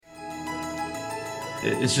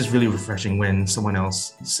it's just really refreshing when someone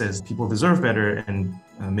else says people deserve better and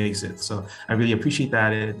makes it. So I really appreciate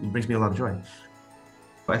that. It brings me a lot of joy.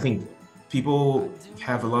 I think people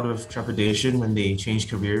have a lot of trepidation when they change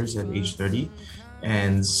careers at age 30.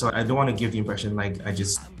 And so I don't want to give the impression like I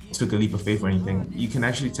just took a leap of faith or anything. You can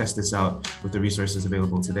actually test this out with the resources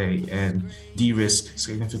available today and de-risk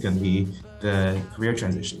significantly the career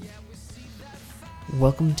transition.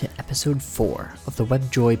 Welcome to episode 4 of the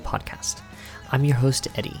WebJoy podcast. I'm your host,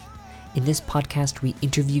 Eddie. In this podcast, we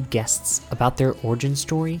interview guests about their origin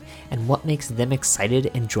story and what makes them excited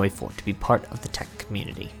and joyful to be part of the tech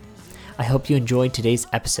community. I hope you enjoyed today's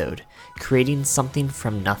episode, Creating Something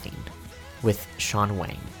from Nothing, with Shawn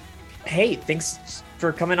Wang. Hey, thanks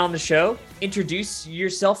for coming on the show. Introduce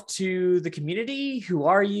yourself to the community. Who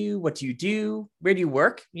are you? What do you do? Where do you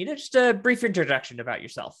work? Just a brief introduction about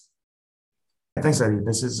yourself. Thanks, Eddie.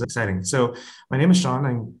 This is exciting. So my name is Shawn.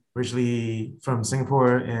 I'm originally from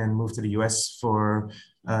Singapore and moved to the US for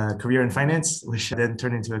a career in finance, which then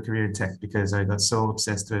turned into a career in tech because I got so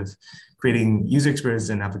obsessed with creating user experience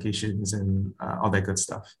and applications and all that good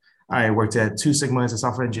stuff. I worked at 2 Sigma as a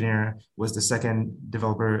software engineer, was the second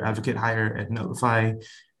developer advocate hire at Notify,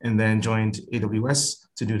 and then joined AWS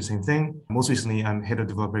to do the same thing. Most recently, I'm head of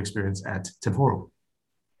developer experience at Temporal.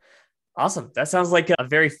 Awesome. That sounds like a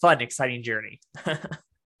very fun, exciting journey.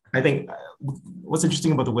 I think what's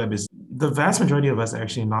interesting about the web is the vast majority of us are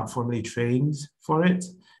actually not formally trained for it.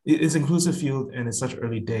 It's an inclusive field and it's such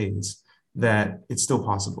early days that it's still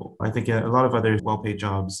possible. I think a lot of other well-paid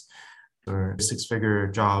jobs or 6-figure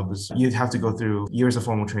jobs, you'd have to go through years of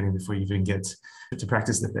formal training before you even get to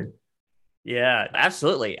practice the thing. Yeah,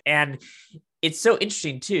 absolutely. And it's so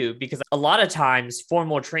interesting too, because a lot of times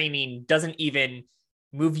formal training doesn't even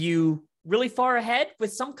move you really far ahead.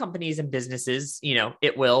 With some companies and businesses,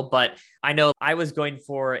 it will, but I know I was going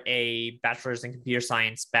for a bachelor's in computer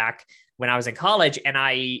science back when I was in college, and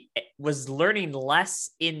I was learning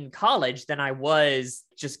less in college than I was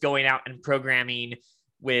just going out and programming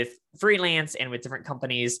with freelance and with different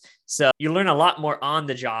companies. So you learn a lot more on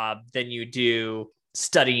the job than you do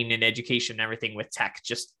studying in education and everything with tech,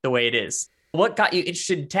 just the way it is. What got you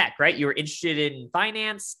interested in tech, right? You were interested in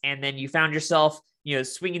finance, and then you found yourself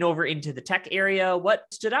swinging over into the tech area. What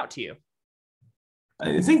stood out to you?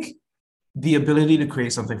 I think the ability to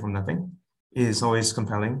create something from nothing is always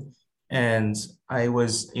compelling. And I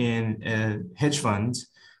was in a hedge fund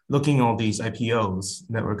looking at all these IPOs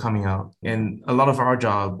that were coming out. And a lot of our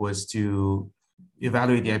job was to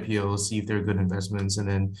evaluate the IPOs, see if they're good investments, and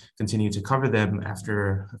then continue to cover them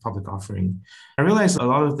after a public offering. I realized a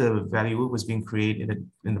lot of the value was being created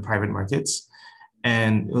in the private markets.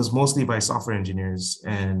 And it was mostly by software engineers,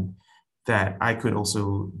 and that I could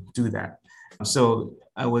also do that. So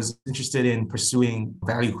I was interested in pursuing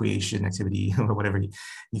value creation activity, or whatever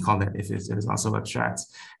you call that, if it's not so abstract.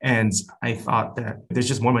 And I thought that there's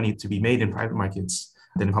just more money to be made in private markets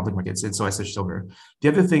than in public markets. And so I switched over. The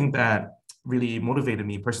other thing that really motivated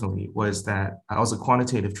me personally was that I was a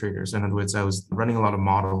quantitative trader. So in other words, I was running a lot of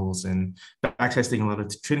models and backtesting a lot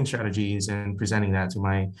of trading strategies and presenting that to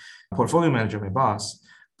my portfolio manager, my boss.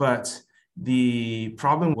 But the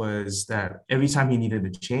problem was that every time he needed a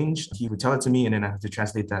change, he would tell it to me, and then I have to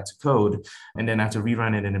translate that to code, and then I have to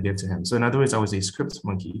rerun it and then give it to him. So in other words, I was a script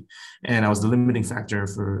monkey, and I was the limiting factor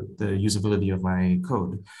for the usability of my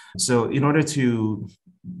code. So in order to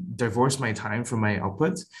divorce my time from my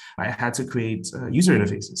output, I had to create user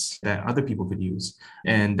interfaces that other people could use.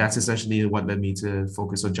 And that's essentially what led me to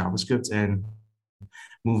focus on JavaScript and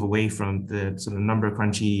move away from the sort of number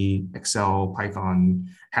crunchy Excel, Python,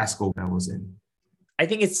 Haskell that I was in. I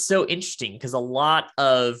think it's so interesting because a lot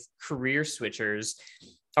of career switchers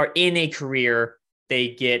are in a career, they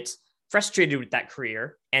get frustrated with that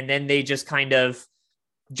career, and then they just kind of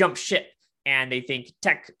jump ship. And they think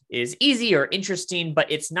tech is easy or interesting,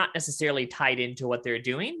 but it's not necessarily tied into what they're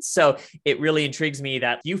doing. So it really intrigues me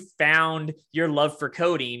that you found your love for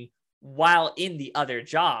coding while in the other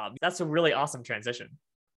job. That's a really awesome transition.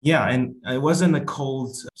 Yeah, and it wasn't a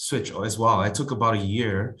cold switch as well. I took about a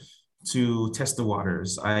year to test the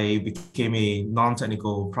waters. I became a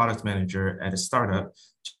non-technical product manager at a startup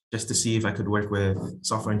just to see if I could work with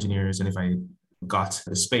software engineers and if I got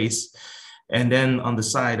the space. And then on the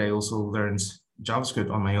side, I also learned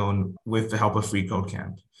JavaScript on my own with the help of Free Code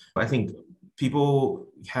Camp. I think people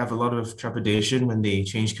have a lot of trepidation when they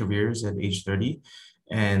change careers at age 30.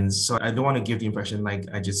 And so I don't want to give the impression like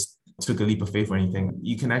I just took a leap of faith or anything.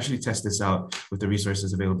 You can actually test this out with the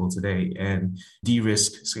resources available today and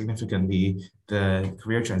de-risk significantly the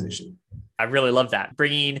career transition. I really love that.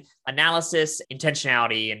 Bringing analysis,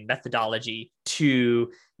 intentionality, and methodology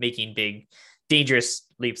to making big dangerous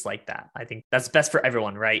leaps like that. I think that's best for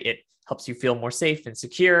everyone, right? It helps you feel more safe and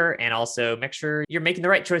secure, and also make sure you're making the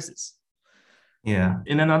right choices. Yeah.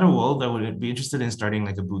 In another world, I would be interested in starting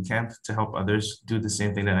like a boot camp to help others do the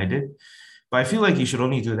same thing that I did. But I feel like you should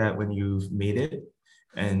only do that when you've made it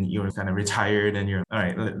and you're kind of retired and you're, all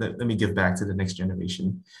right, let me give back to the next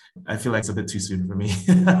generation. I feel like it's a bit too soon for me.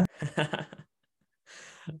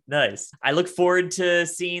 Nice. I look forward to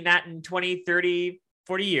seeing that in 20, 30,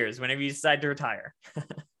 40 years, whenever you decide to retire.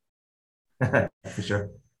 For sure.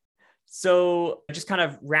 So just kind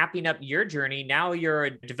of wrapping up your journey, now you're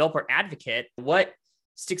a developer advocate. What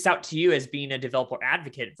sticks out to you as being a developer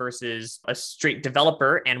advocate versus a straight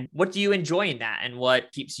developer? And what do you enjoy in that? And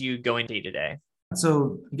what keeps you going day to day?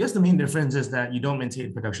 So I guess the main difference is that you don't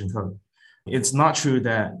maintain production code. It's not true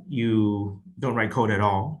that you don't write code at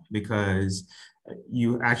all, because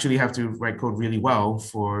you actually have to write code really well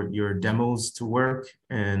for your demos to work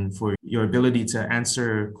and for your ability to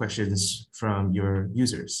answer questions from your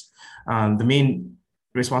users. The main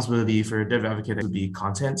responsibility for a dev advocate would be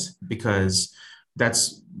content, because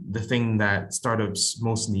that's the thing that startups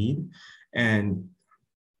most need. And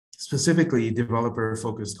specifically developer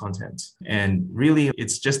focused content. And really,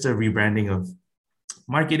 it's just a rebranding of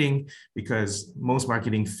marketing, because most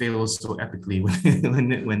marketing fails so epically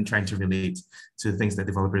when trying to relate to things that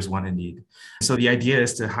developers want and need. So the idea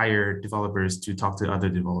is to hire developers to talk to other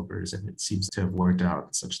developers, and it seems to have worked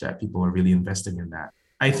out such that people are really investing in that.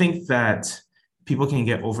 I think that people can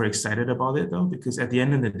get overexcited about it though, because at the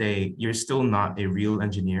end of the day, you're still not a real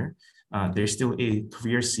engineer. There's still a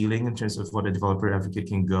career ceiling in terms of what a developer advocate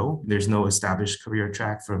can go. There's no established career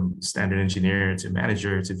track from standard engineer to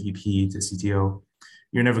manager to VP to CTO.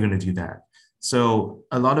 You're never going to do that. So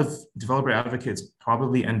a lot of developer advocates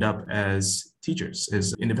probably end up as teachers,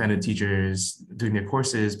 as independent teachers doing their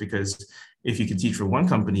courses, because if you can teach for one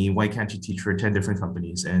company, why can't you teach for 10 different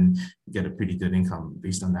companies and get a pretty good income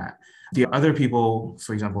based on that? The other people,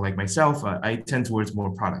 for example, like myself, I tend towards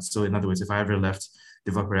more products. So in other words, if I ever left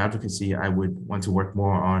developer advocacy, I would want to work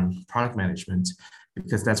more on product management,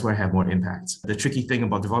 because that's where I have more impact. The tricky thing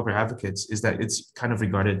about developer advocates is that it's kind of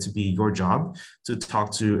regarded to be your job to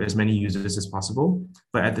talk to as many users as possible.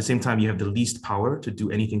 But at the same time, you have the least power to do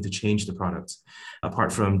anything to change the product,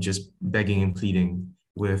 apart from just begging and pleading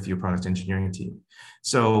with your product engineering team.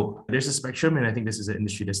 So there's a spectrum, and I think this is an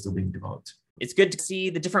industry that's still being developed. It's good to see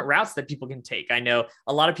the different routes that people can take. I know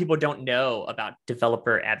a lot of people don't know about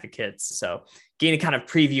developer advocates. So getting a kind of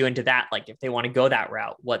preview into that, like if they want to go that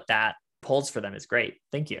route, what that holds for them is great.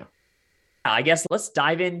 Thank you. I guess let's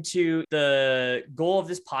dive into the goal of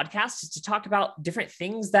this podcast, is to talk about different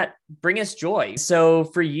things that bring us joy. So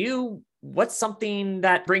for you, what's something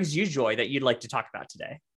that brings you joy that you'd like to talk about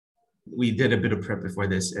today? We did a bit of prep before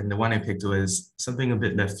this, and the one I picked was something a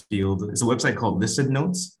bit left field. It's a website called Listen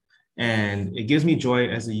Notes, and it gives me joy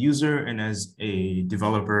as a user and as a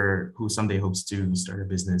developer who someday hopes to start a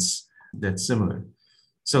business that's similar.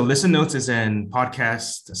 So Listen Notes is an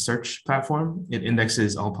podcast search platform. It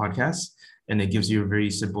indexes all podcasts, and it gives you a very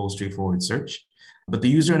simple, straightforward search. But the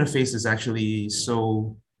user interface is actually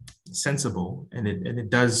so sensible, and it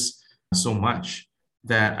does so much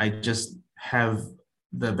that I just have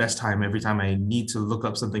the best time every time I need to look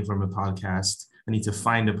up something from a podcast. I need to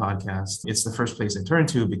find a podcast. It's the first place I turn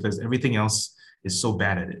to, because everything else is so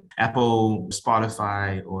bad at it. Apple,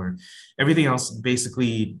 Spotify, or everything else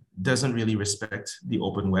basically doesn't really respect the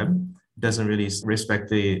open web, doesn't really respect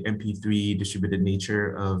the MP3 distributed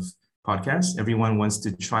nature of podcasts. Everyone wants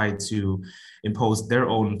to try to impose their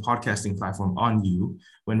own podcasting platform on you,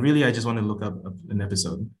 when really I just want to look up an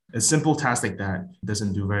episode. A simple task like that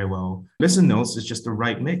doesn't do very well. Listen Notes is just the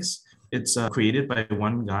right mix. It's created by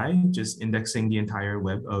one guy, just indexing the entire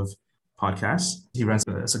web of podcasts. He runs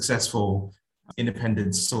a successful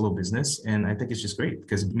independent solo business, and I think it's just great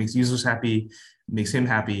because it makes users happy, makes him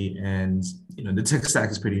happy, and the tech stack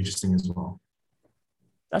is pretty interesting as well.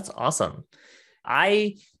 That's awesome.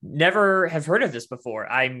 I never have heard of this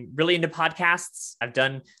before. I'm really into podcasts. I've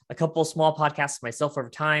done a couple small podcasts myself over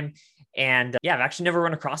time. And I've actually never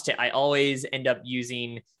run across it. I always end up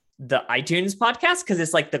using the iTunes podcast because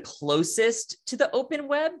it's like the closest to the open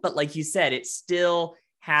web. But like you said, it still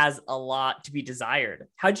has a lot to be desired.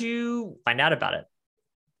 How'd you find out about it?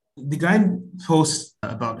 The guy posts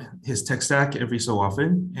about his tech stack every so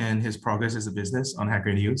often and his progress as a business on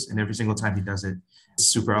Hacker News. And every single time he does it, it's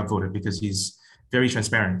super upvoted because he's very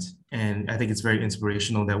transparent. And I think it's very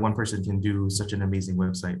inspirational that one person can do such an amazing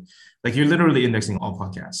website. Like, you're literally indexing all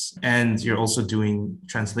podcasts, and you're also doing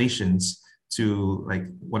translations to like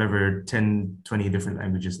whatever 10, 20 different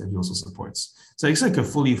languages that he also supports. So it's like a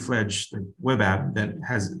fully fledged like, web app that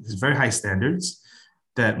has very high standards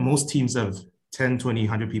that most teams of 10, 20,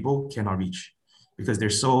 100 people cannot reach because they're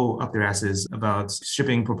so up their asses about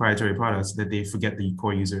shipping proprietary products that they forget the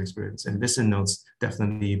core user experience. And Listen Notes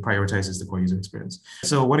definitely prioritizes the core user experience.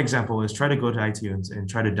 So one example is try to go to iTunes and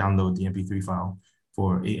try to download the MP3 file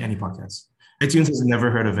for any podcast. iTunes has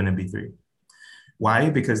never heard of an MP3.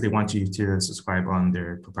 Why? Because they want you to subscribe on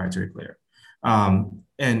their proprietary player. And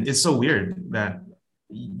it's so weird that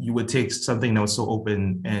you would take something that was so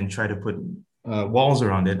open and try to put walls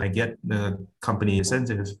around it. I get the company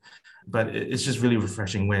incentive, but it's just really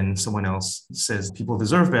refreshing when someone else says people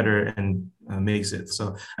deserve better and makes it.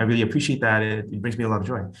 So I really appreciate that. It brings me a lot of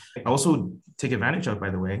joy. I also take advantage of,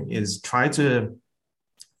 by the way, is try to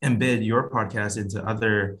embed your podcast into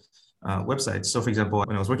other websites. So for example,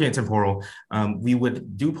 when I was working at Temporal, we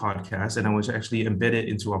would do podcasts and I would actually embed it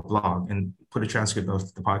into our blog and put a transcript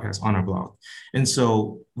of the podcast on our blog. And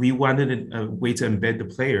so we wanted a way to embed the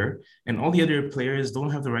player, and all the other players don't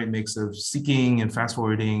have the right mix of seeking and fast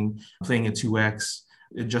forwarding, playing at 2x,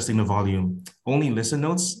 adjusting the volume. Only Listen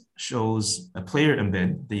Notes shows a player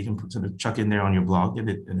embed that you can sort of chuck in there on your blog and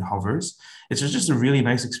it hovers. It's just a really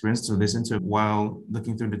nice experience to listen to while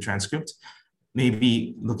looking through the transcript,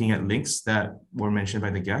 maybe looking at links that were mentioned by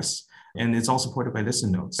the guests. And it's all supported by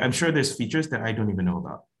Listen Notes. I'm sure there's features that I don't even know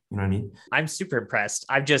about. You know what I mean? I'm super impressed.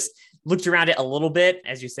 I've just looked around it a little bit.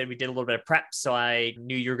 As you said, we did a little bit of prep. So I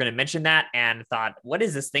knew you were going to mention that and thought, what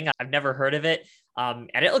is this thing? I've never heard of it. And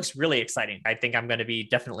it looks really exciting. I think I'm going to be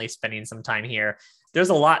definitely spending some time here. There's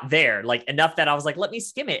a lot there, like enough that I was like, let me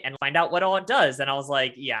skim it and find out what all it does. And I was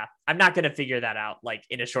like, yeah, I'm not going to figure that out like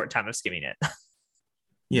in a short time of skimming it.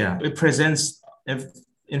 Yeah, it presents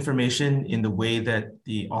information in the way that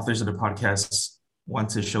the authors of the podcasts want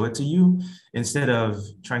to show it to you instead of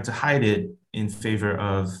trying to hide it in favor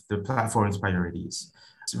of the platform's priorities.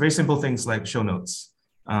 So very simple things like show notes.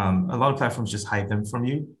 A lot of platforms just hide them from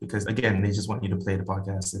you because, again, they just want you to play the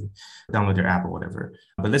podcast and download their app or whatever.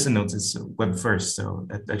 But Listen Notes is web first, so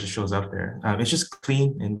that just shows up there. It's just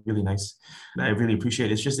clean and really nice. I really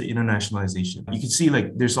appreciate it. It's just the internationalization. You can see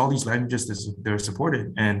like there's all these languages that are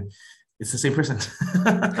supported, and it's the same person.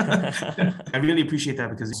 I really appreciate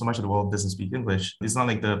that because so much of the world doesn't speak English. It's not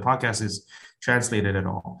like the podcast is translated at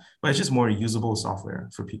all, but it's just more usable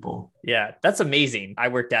software for people. Yeah, that's amazing. I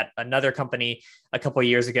worked at another company a couple of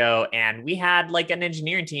years ago, and we had like an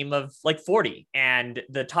engineering team of like 40. And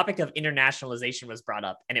the topic of internationalization was brought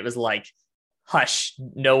up. And it was like, hush,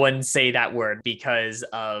 no one say that word because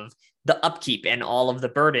of the upkeep and all of the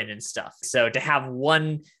burden and stuff. So to have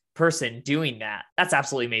one person doing that, that's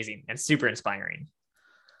absolutely amazing and super inspiring.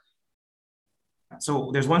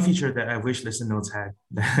 So there's one feature that I wish Listen Notes had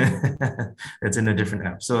that's in a different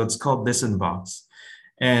app. So it's called Listen Box.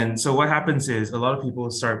 And so what happens is a lot of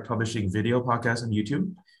people start publishing video podcasts on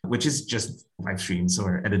YouTube, which is just live streams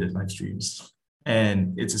or edited live streams.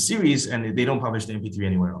 And it's a series and they don't publish the MP3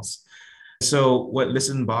 anywhere else. So what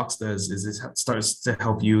Listen Box does is it starts to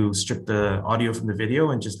help you strip the audio from the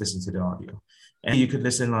video and just listen to the audio. And you could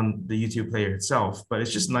listen on the YouTube player itself, but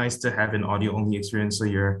it's just nice to have an audio only experience. So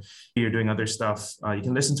you're doing other stuff. You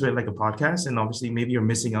can listen to it like a podcast, and obviously maybe you're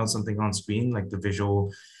missing out something on screen, like the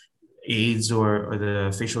visual aids or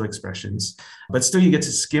the facial expressions, but still you get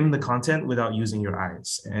to skim the content without using your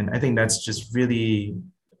eyes. And I think that's just really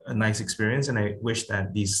a nice experience. And I wish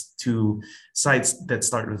that these two sites that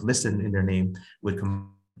start with listen in their name would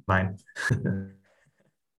combine.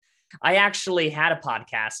 I actually had a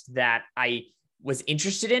podcast that I was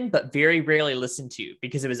interested in, but very rarely listened to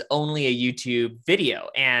because it was only a YouTube video.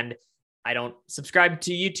 And I don't subscribe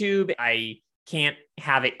to YouTube. I can't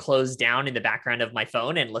have it closed down in the background of my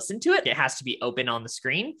phone and listen to it. It has to be open on the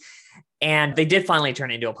screen. And they did finally turn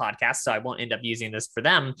it into a podcast, so I won't end up using this for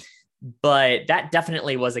them. But that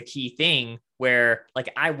definitely was a key thing where like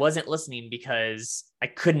I wasn't listening because I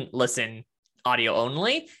couldn't listen audio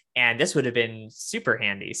only. And this would have been super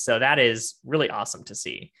handy. So that is really awesome to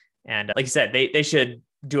see. And like you said, they should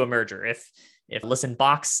do a merger. If Listen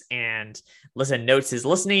Box and Listen Notes is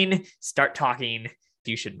listening, start talking,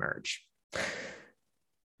 you should merge.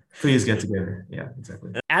 Please get together. Yeah,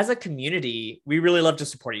 exactly. As a community, we really love to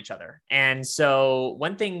support each other. And so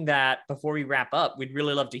one thing that before we wrap up, we'd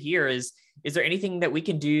really love to hear is there anything that we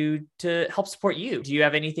can do to help support you? Do you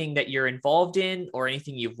have anything that you're involved in or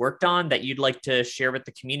anything you've worked on that you'd like to share with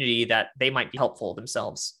the community that they might be helpful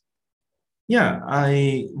themselves? Yeah,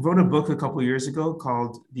 I wrote a book a couple of years ago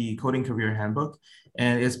called The Coding Career Handbook.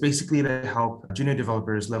 And it's basically to help junior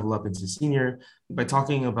developers level up into senior by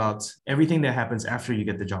talking about everything that happens after you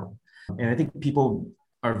get the job. And I think people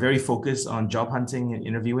are very focused on job hunting and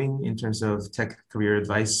interviewing in terms of tech career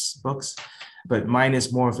advice books. But mine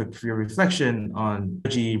is more of a career reflection on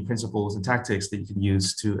strategy, principles, and tactics that you can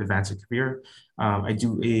use to advance your career. I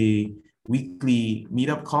do a weekly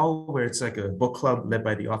meetup call where it's like a book club led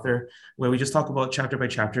by the author, where we just talk about chapter by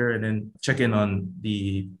chapter and then check in on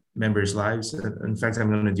the members' lives. In fact,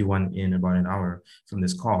 I'm going to do one in about an hour from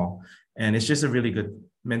this call. And it's just a really good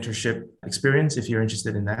mentorship experience if you're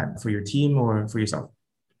interested in that for your team or for yourself.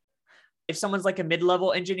 If someone's like a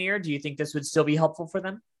mid-level engineer, do you think this would still be helpful for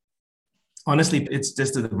them? Honestly, it's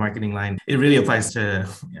just to the marketing line. It really applies to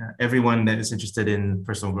everyone that is interested in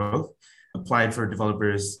personal growth. Applied for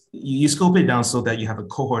developers, you scope it down so that you have a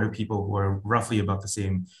cohort of people who are roughly about the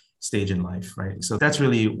same stage in life, right? So that's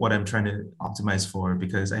really what I'm trying to optimize for,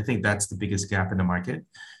 because I think that's the biggest gap in the market.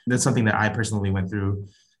 That's something that I personally went through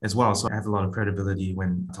as well. So I have a lot of credibility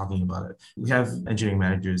when talking about it. We have engineering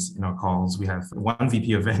managers in our calls. We have one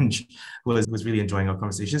VP of Eng who was really enjoying our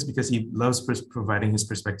conversations because he loves providing his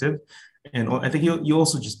perspective. And I think you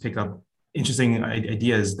also just pick up interesting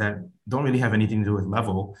ideas that don't really have anything to do with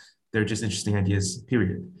level. They're just interesting ideas,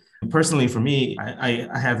 period. Personally, for me, I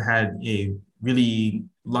have had a really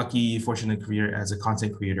lucky, fortunate career as a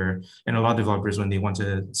content creator. And a lot of developers, when they want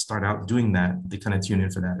to start out doing that, they kind of tune in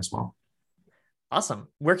for that as well. Awesome.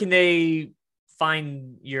 Where can they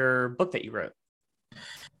find your book that you wrote?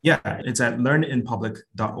 Yeah, it's at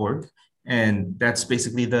learninpublic.org. And that's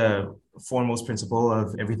basically the foremost principle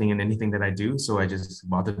of everything and anything that I do. So I just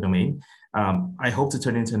bought the domain. I hope to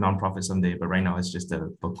turn it into a nonprofit someday, but right now it's just a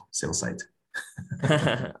book sales site.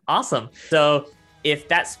 Awesome. So if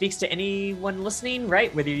that speaks to anyone listening,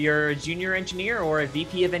 right, whether you're a junior engineer or a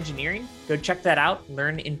VP of engineering, go check that out,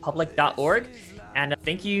 learninpublic.org. And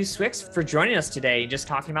thank you, Swix, for joining us today, just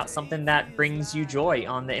talking about something that brings you joy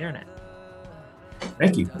on the internet.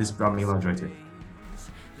 Thank you. This brought me a lot of joy too.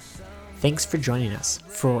 Thanks for joining us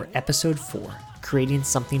for episode 4, Creating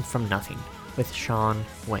Something from Nothing with Shawn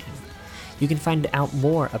Wang. You can find out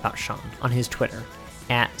more about Shawn on his Twitter,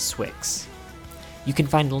 @Swix. You can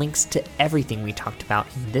find links to everything we talked about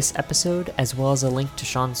in this episode, as well as a link to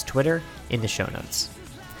Shawn's Twitter in the show notes.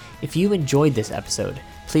 If you enjoyed this episode,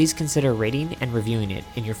 please consider rating and reviewing it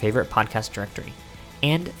in your favorite podcast directory,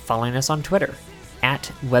 and following us on Twitter,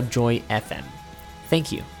 @WebJoyFM.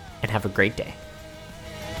 Thank you, and have a great day.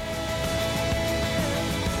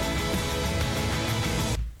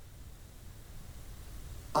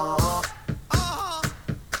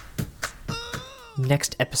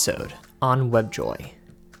 Next episode on WebJoy.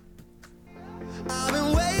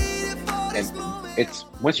 And it's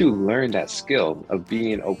once you learn that skill of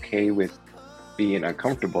being okay with being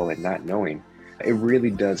uncomfortable and not knowing, it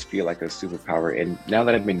really does feel like a superpower. And now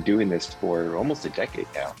that I've been doing this for almost a decade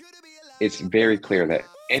now, it's very clear that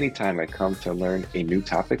anytime I come to learn a new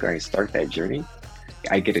topic or I start that journey,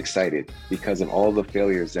 I get excited because of all the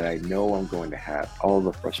failures that I know I'm going to have, all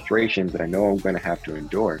the frustrations that I know I'm going to have to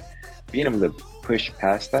endure. Being able to push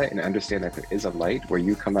past that and understand that there is a light where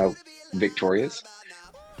you come out victorious.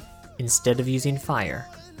 Instead of using fire,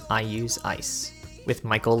 I use ice with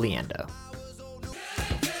Michael Leando.